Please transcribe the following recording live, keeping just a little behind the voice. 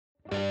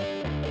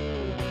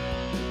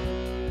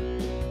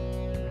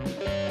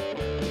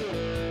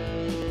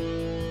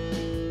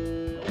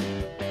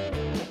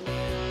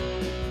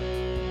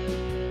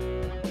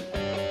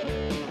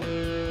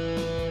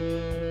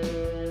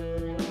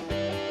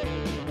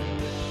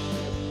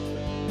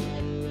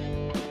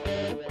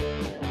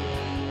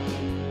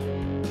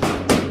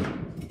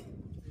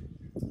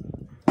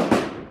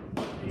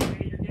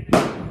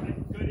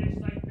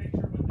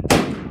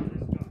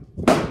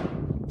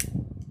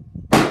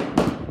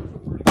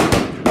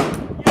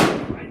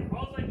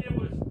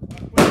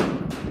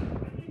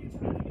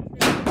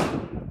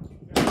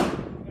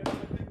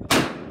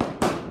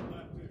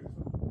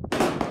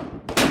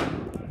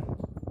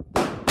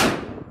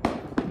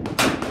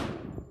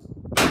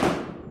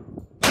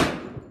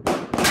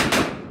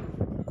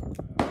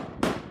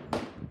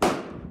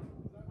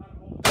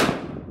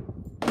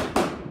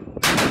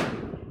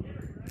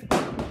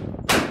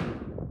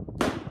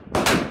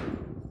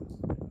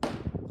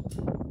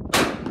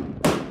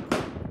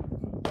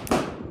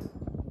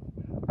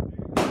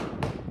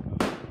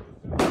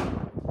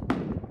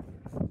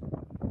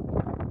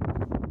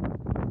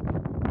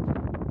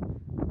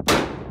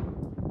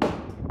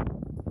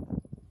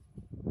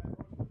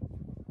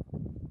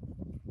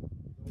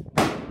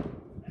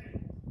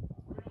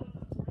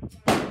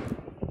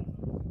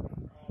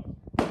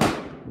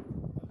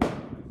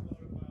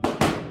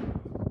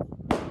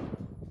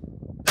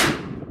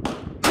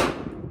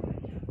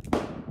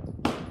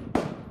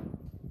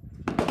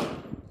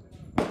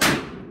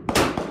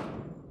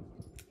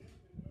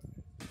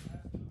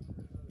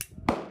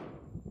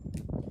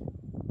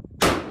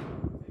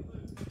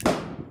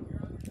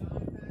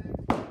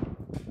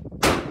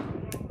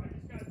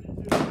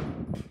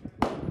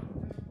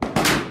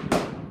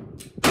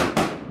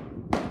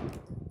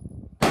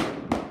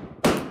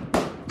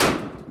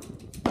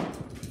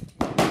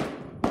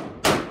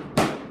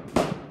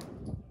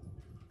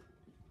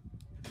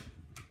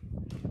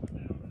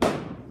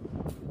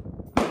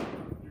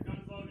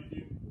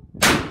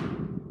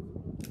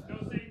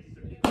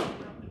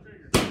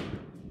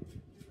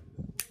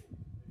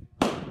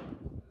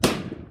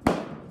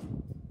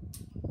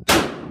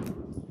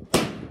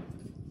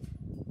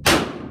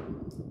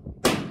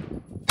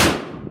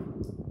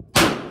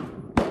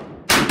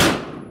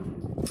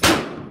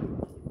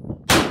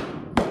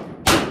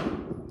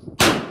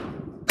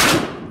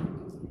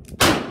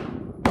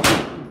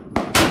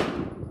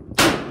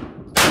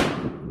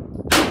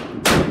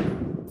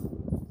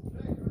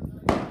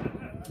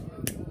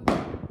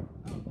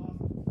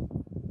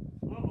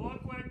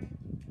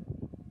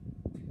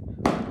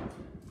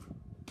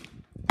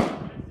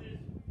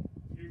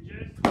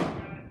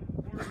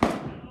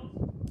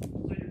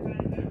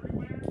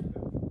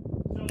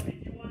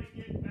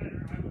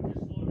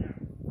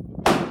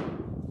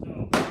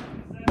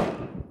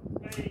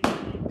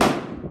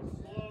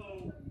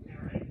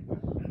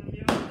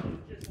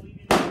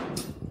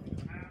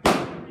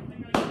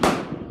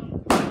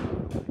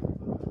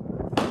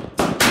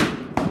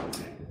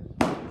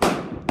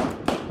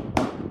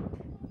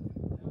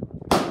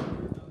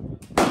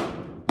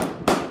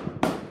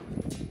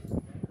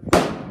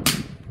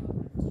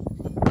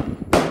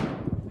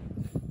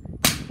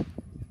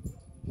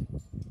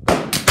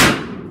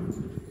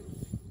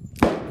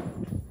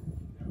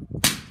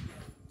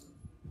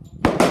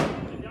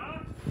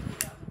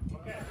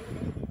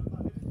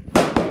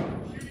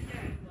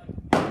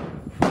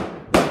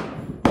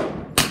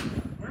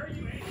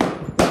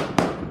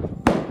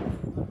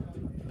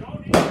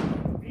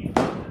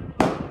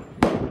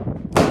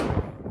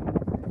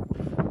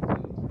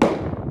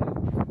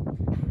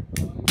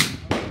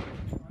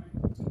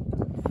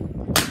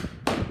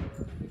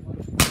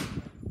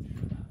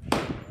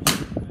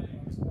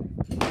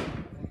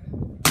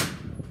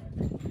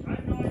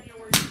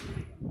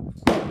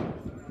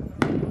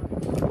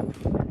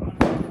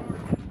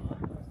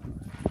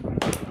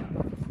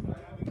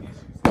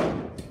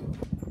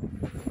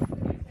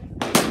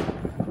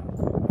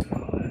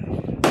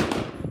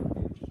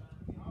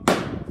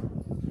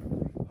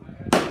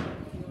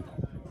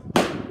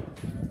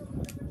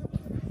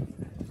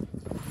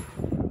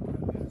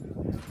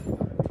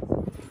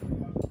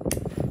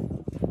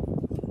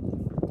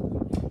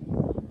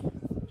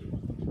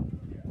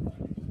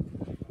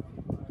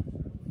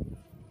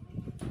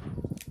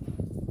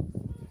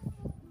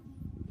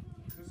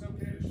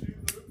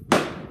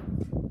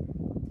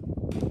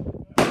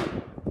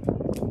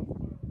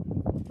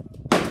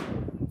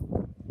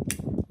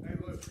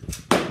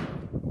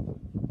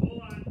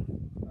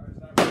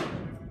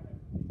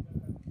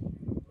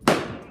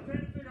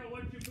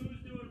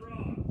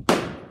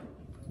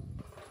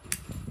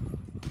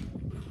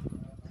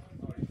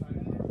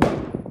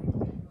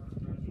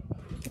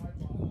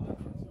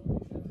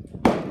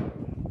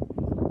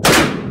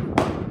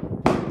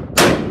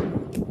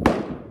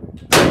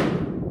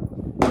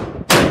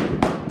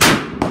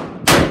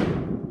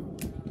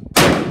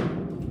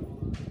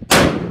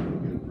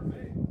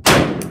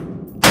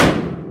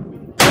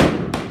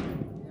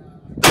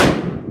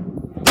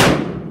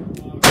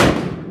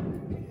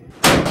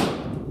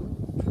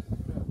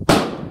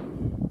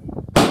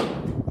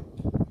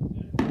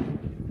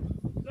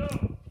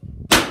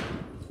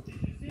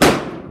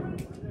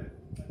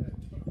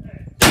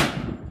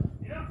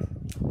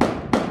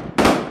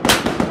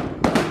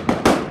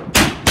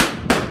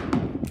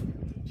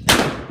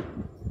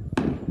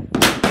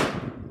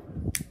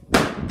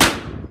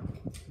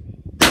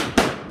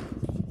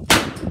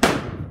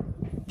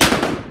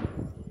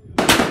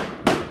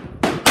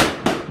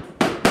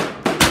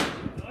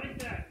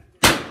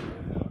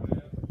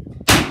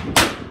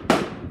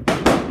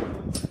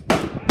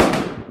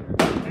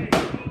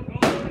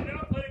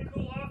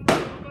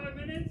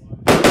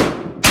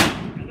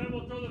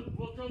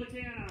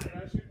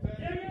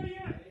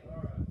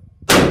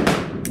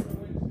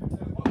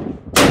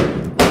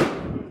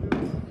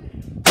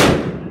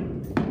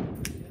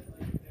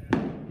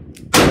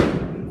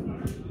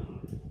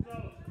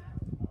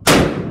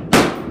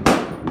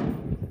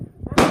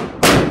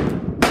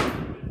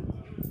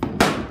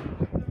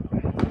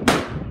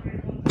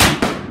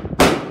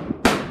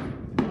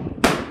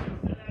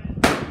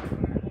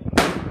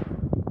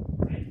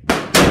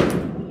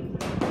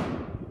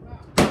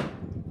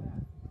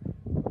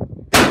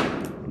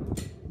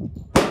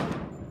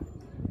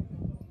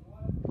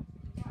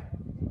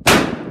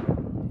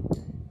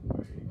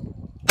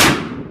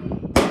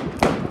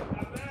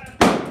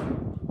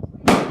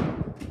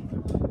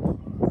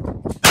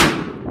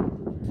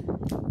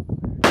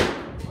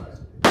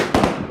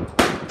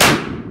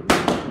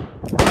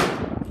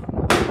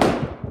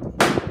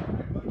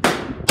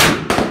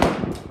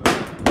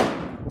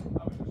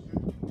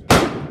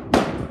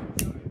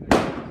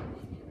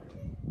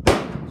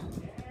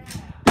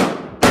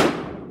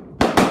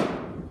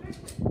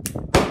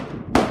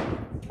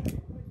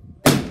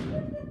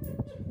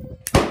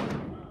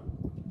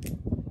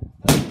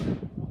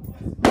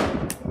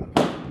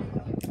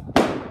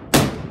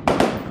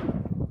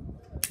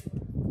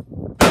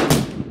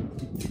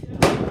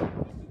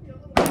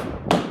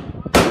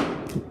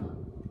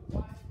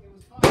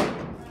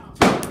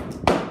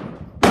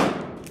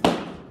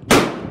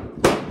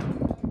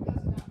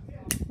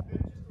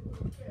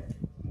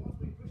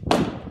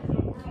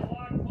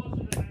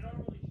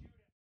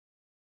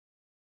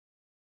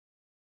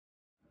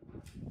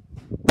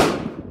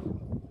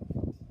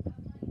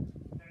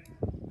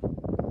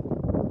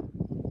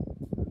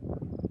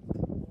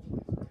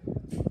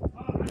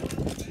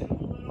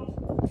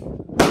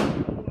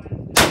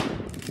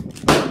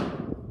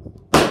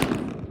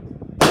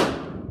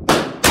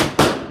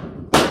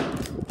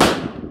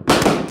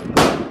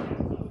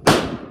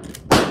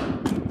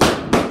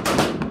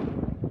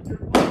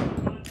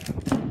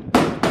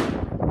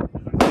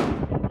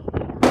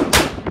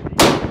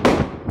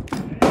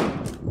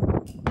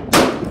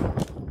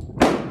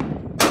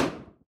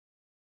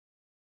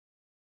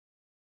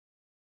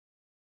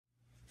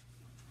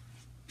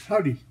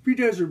Howdy, Free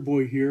Desert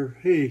Boy here.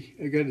 Hey,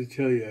 I got to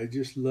tell you, I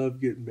just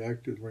love getting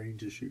back to the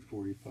range to shoot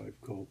 45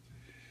 Colt.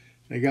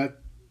 I got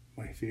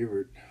my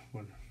favorite,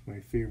 one of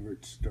my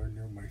favorites, darn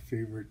near my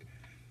favorite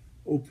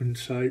open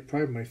sight,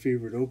 probably my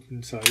favorite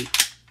open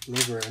sight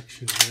lever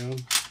action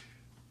round,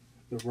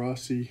 the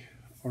Rossi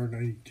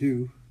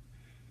R92,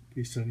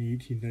 based on the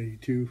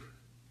 1892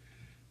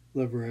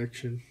 lever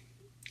action.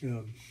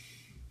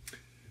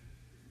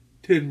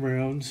 10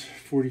 rounds,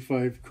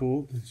 45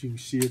 Colt. As you can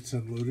see, it's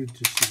unloaded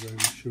just as I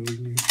was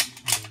showing you,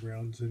 the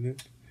rounds in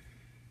it.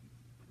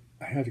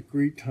 I had a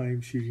great time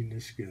shooting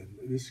this gun.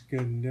 This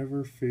gun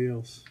never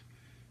fails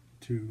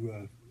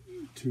to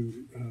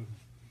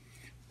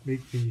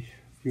make me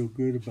feel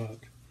good about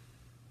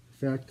the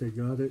fact I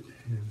got it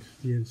and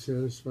being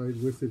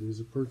satisfied with it as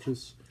a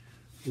purchase.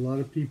 A lot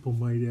of people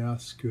might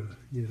ask, what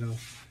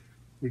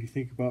do you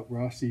think about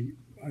Rossi?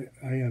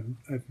 I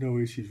have no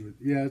issues with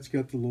it. Yeah, it's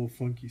got the little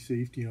funky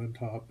safety on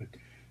top, but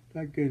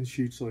that gun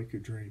shoots like a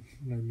dream.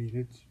 I mean,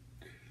 it's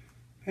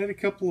had a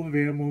couple of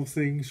ammo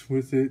things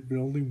with it, but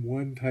only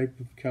one type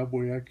of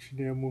Cowboy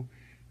Action Ammo.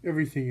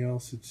 Everything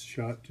else, it's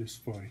shot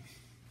just fine.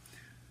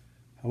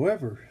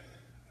 However,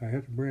 I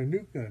had a brand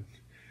new gun.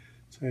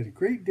 So I had a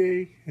great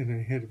day, and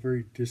I had a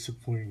very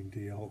disappointing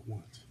day all at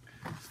once.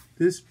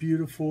 This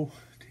beautiful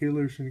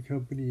Taylor's &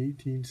 Company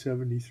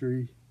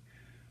 1873,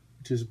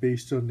 which is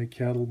based on the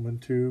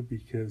Cattleman II,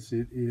 because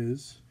it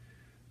is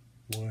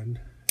 1,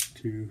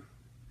 2,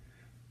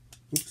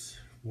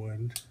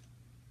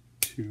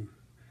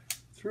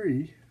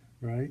 3,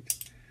 right?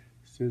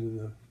 Instead of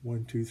the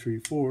 1, 2, 3,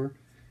 4.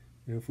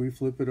 And if we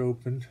flip it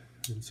open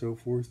and so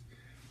forth,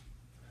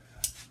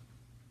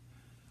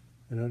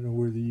 I don't know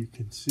whether you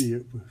can see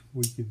it, but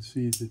we can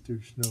see that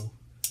there's no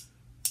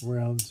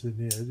rounds in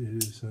it.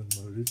 It is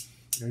unloaded.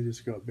 I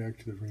just got back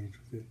to the range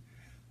with it.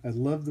 I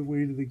love the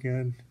weight of the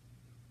gun.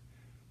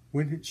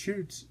 When it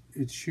shoots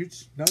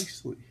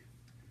nicely.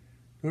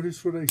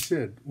 Notice what I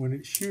said. When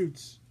it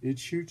shoots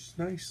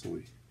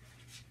nicely.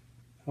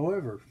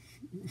 However,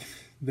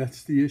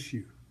 that's the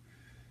issue.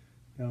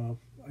 Now,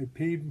 I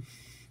paid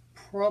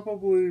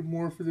probably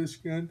more for this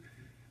gun.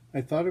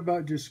 I thought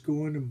about just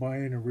going and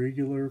buying a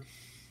regular,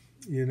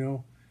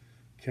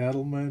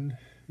 Cattleman,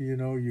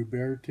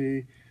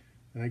 Uberti,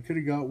 and I could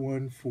have got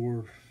one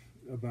for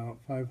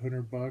about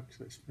 500 bucks.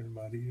 I spent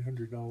about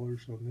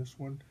 $800 on this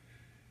one.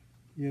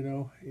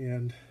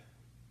 And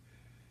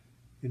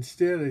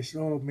instead I said,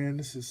 oh man,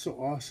 this is so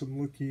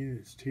awesome looking.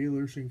 It's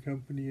Taylor's &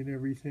 Company and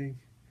everything.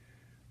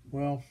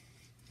 Well,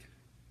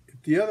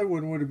 if the other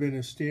one would have been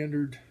a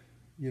standard,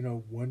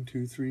 1,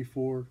 2, 3,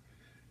 4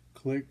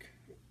 click,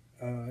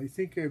 I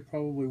think I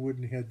probably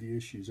wouldn't have had the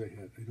issues I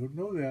had. I don't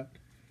know that,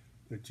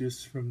 but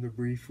just from the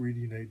brief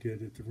reading I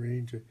did at the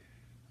range,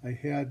 I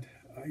had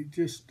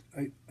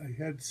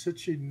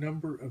such a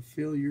number of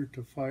failure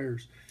to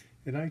fires.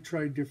 And I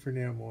tried different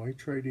ammo. I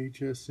tried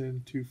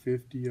HSN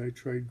 250. I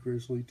tried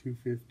Grizzly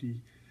 250.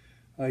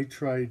 I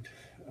tried,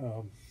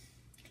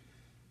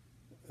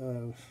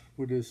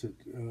 what is it?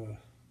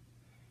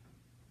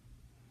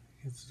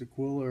 It's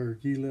Aguila or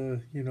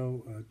Aguila,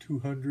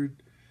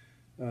 200.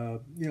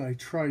 I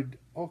tried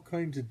all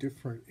kinds of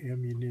different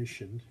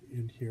ammunition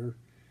in here.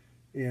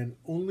 And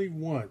only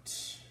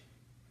once,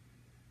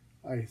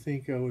 I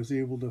think I was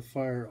able to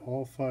fire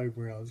all 5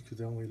 rounds,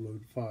 because I only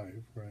load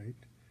 5, right?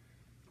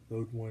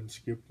 Load 1,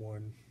 skip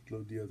 1,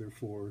 load the other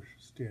 4,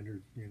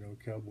 standard,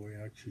 cowboy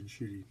action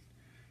shooting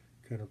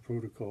kind of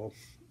protocol.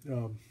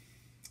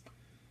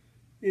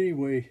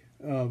 Anyway,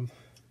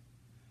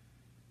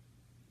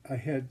 I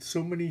had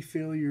so many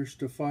failures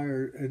to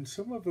fire, and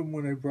some of them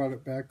when I brought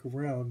it back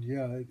around,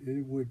 yeah,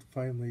 it would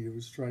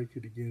strike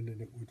it again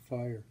and it would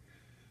fire.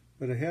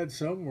 But I had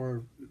some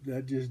where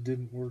that just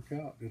didn't work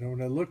out. And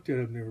when I looked at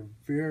them, they were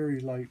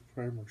very light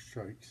primer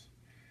strikes.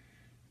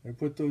 I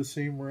put those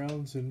same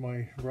rounds in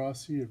my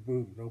Rossi and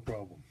boom, no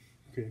problem.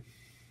 Okay.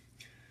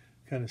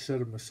 Kind of set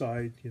them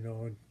aside,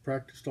 and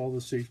practiced all the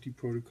safety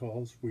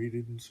protocols,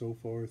 waited and so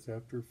forth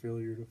after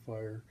failure to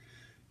fire.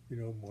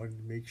 Wanted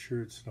to make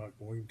sure it's not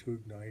going to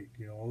ignite,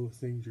 all the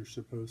things you're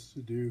supposed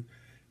to do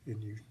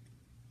and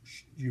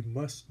you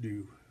must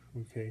do,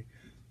 okay?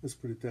 Let's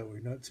put it that way.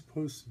 Not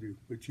supposed to do,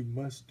 but you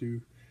must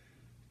do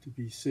to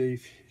be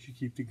safe. You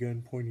keep the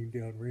gun pointing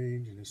down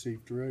range in a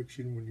safe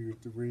direction when you're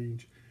at the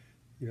range.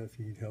 If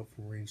you need help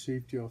from a range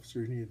safety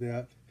officer, any of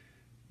that,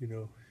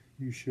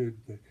 you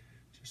should, but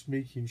just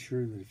making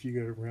sure that if you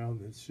got a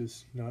round that's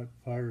just not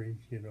firing,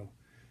 you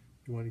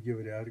want to give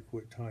it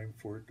adequate time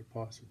for it to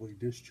possibly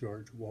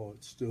discharge while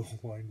it's still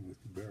aligned with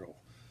the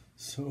barrel.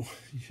 So,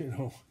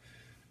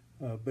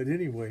 but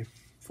anyway,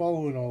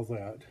 following all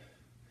that,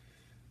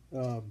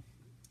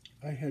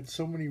 I had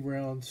so many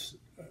rounds.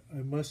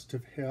 I must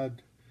have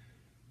had,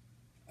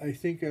 I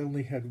think I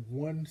only had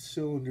one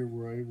cylinder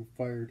where I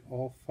fired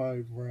all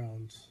 5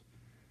 rounds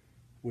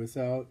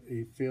without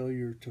a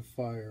failure to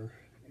fire,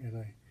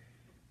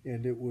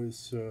 and it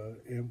was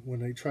and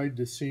when I tried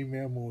the same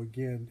ammo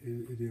again,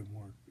 it didn't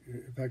work.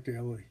 In fact,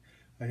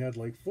 I had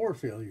like 4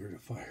 failure to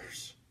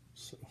fires.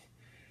 So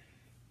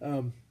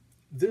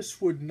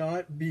this would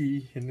not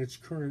be, in its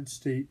current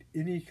state,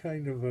 any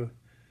kind of a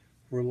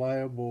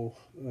reliable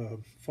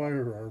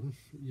firearm,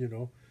 you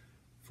know,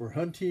 for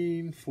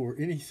hunting, for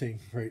anything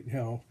right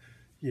now,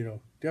 you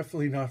know,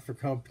 definitely not for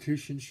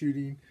competition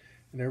shooting.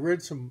 And I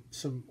read some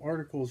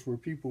articles where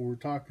people were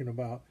talking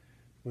about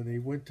when they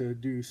went to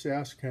do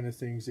SAS kind of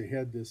things, they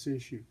had this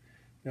issue.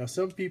 Now,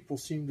 some people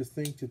seem to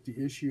think that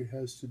the issue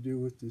has to do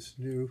with this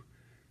new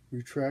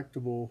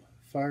retractable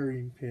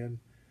firing pin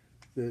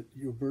that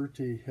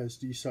Uberti has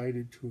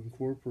decided to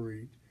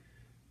incorporate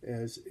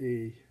as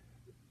a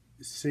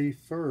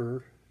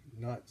safer,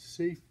 not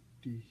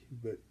safety,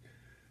 but,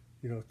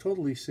 you know,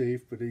 totally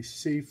safe, but a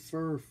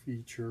safer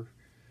feature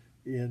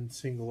in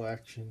single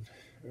action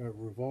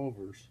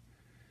revolvers.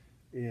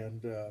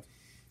 And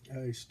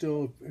I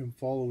still am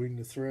following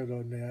the thread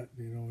on that.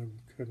 You know, I'm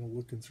kind of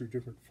looking through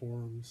different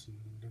forums, and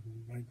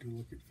I might do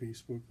look at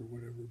Facebook or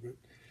whatever. But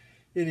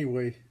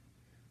anyway,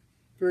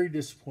 very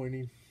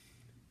disappointing.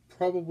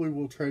 Probably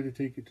will try to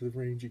take it to the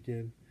range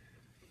again.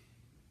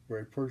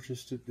 Where I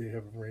purchased it, they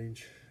have a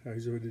range. I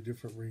was at a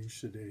different range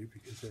today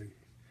because I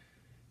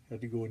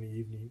had to go in the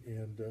evening,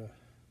 and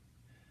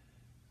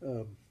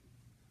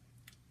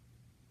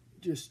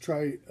just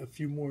try a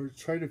few more,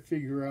 try to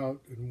figure out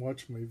and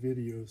watch my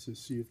videos to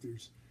see if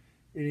there's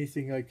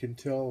anything I can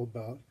tell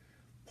about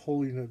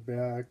pulling it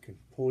back and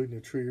pulling the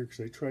trigger,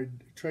 because I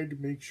tried to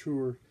make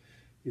sure,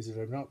 is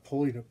that I'm not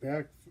pulling it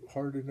back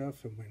hard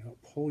enough? Am I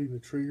not pulling the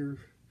trigger,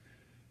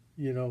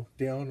 you know,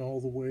 down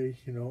all the way?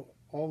 You know,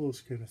 all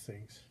those kind of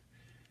things.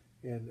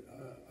 And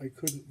I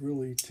couldn't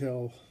really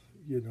tell,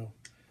 you know,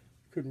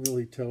 couldn't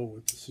really tell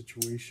what the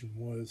situation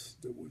was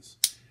that was,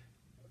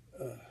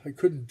 I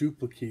couldn't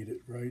duplicate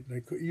it, right? And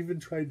I even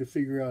tried to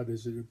figure out,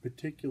 is it a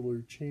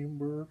particular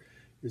chamber?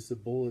 Is the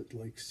bullet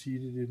like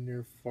seated in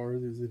there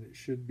farther than it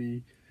should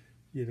be,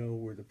 you know,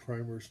 where the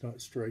primer's not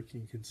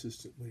striking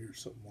consistently or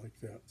something like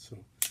that. So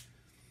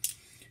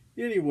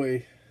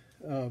anyway,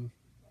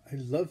 I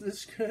love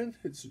this gun.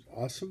 It's an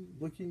awesome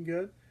looking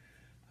gun.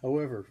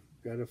 However,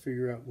 got to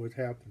figure out what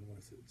happened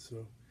with it.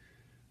 So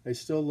I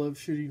still love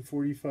shooting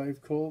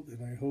 .45 Colt,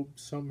 and I hope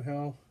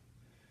somehow,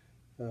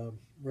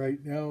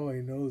 right now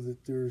I know that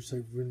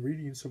I've been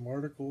reading some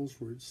articles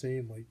where it's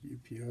saying like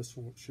UPS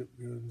won't ship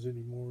guns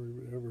anymore or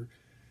whatever.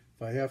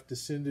 If I have to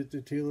send it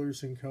to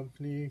Taylor's and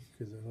Company,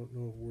 because I don't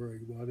know where I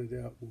bought it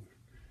at, or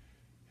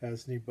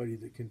has anybody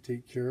that can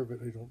take care of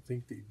it, I don't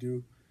think they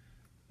do,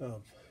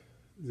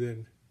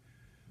 then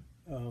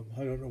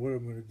I don't know what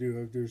I'm going to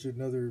do. There's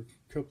another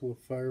couple of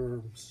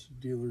firearms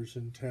dealers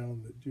in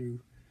town that do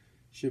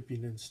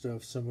shipping and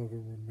stuff. Some of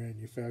them are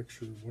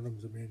manufacturers. One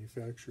of them's a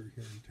manufacturer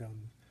here in town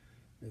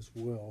as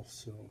well.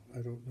 So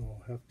I don't know.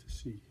 I'll have to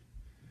see.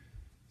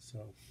 So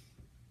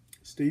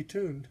stay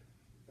tuned.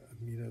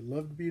 I mean, I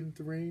love being at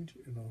the range,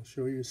 and I'll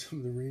show you some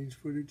of the range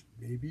footage,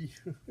 maybe,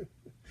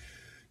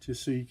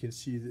 just so you can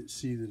see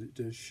that it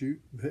does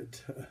shoot.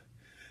 But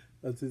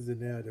other than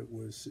that, it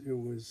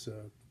was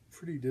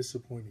pretty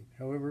disappointing.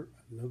 However,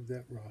 I love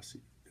that Rossi.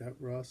 That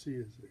Rossi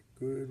is a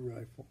good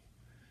rifle.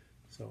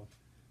 So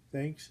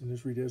thanks, and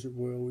as Reed Desert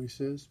Boy always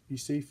says, be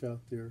safe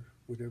out there,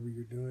 whatever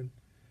you're doing.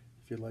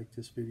 If you like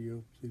this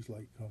video, please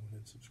like, comment,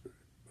 and subscribe.